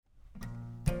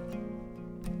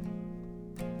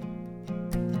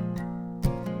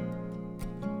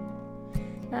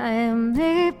I am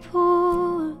a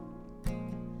poor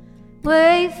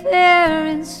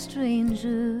wayfaring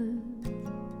stranger,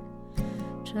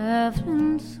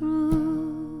 traveling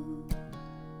through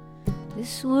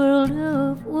this world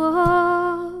of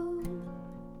woe.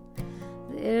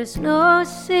 There's no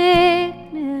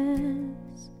sickness,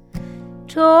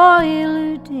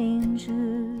 toil or danger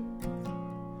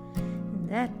in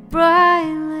that bright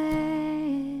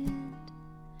land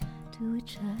to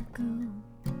which I go.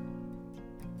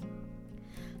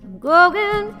 I'm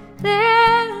going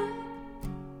there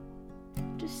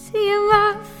to see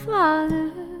my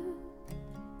father.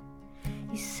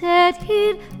 He said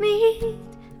he'd meet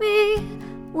me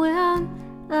when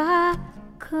I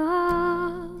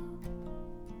come.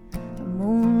 I'm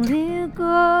only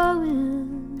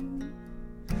going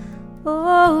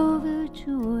over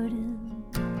Jordan.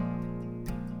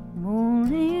 I'm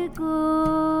only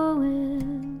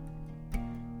going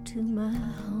to my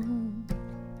home.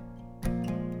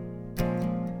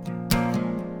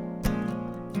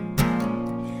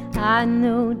 I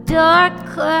know dark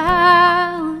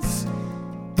clouds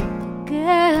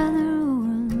gather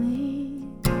over me.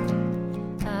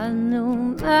 I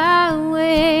know my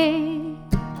way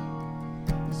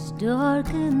is dark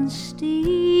and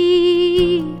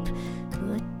steep,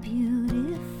 but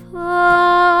beautiful.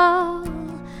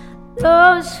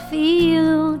 Those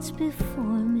fields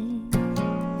before me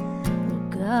where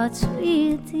God's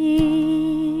redeemed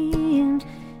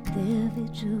their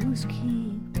vigils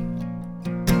keep.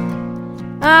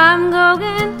 I'm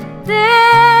going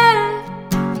there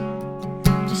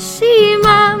to see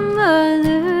my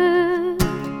mother.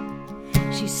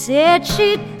 She said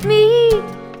she'd meet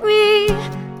me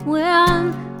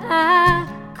when I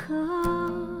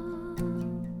come.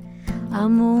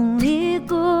 I'm only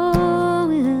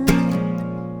going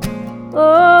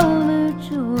over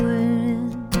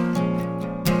Jordan.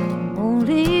 I'm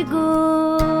only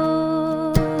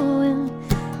going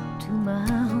to my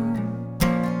home.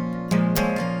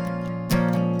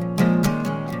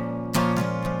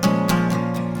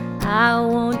 I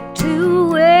want to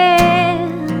wear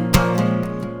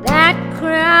that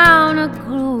crown of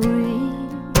glory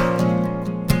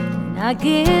when I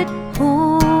get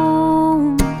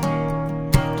home to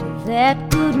that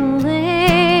good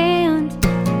land.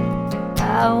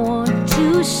 I want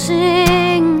to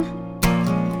sing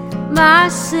my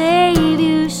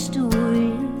Savior's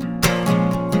story,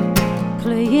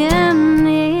 playing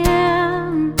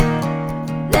in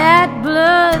that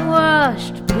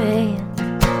blood-washed band.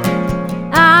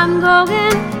 I'm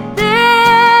going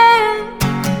there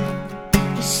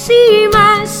to see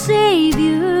my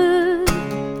Savior.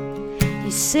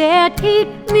 He said he'd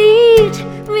meet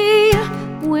me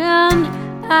when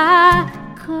I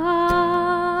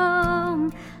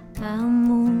come.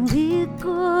 I'm only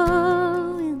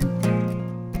going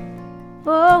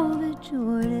over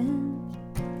Jordan.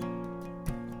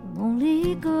 I'm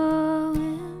only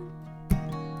going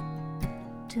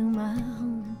to my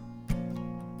home.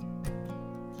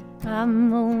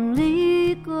 I'm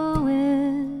only going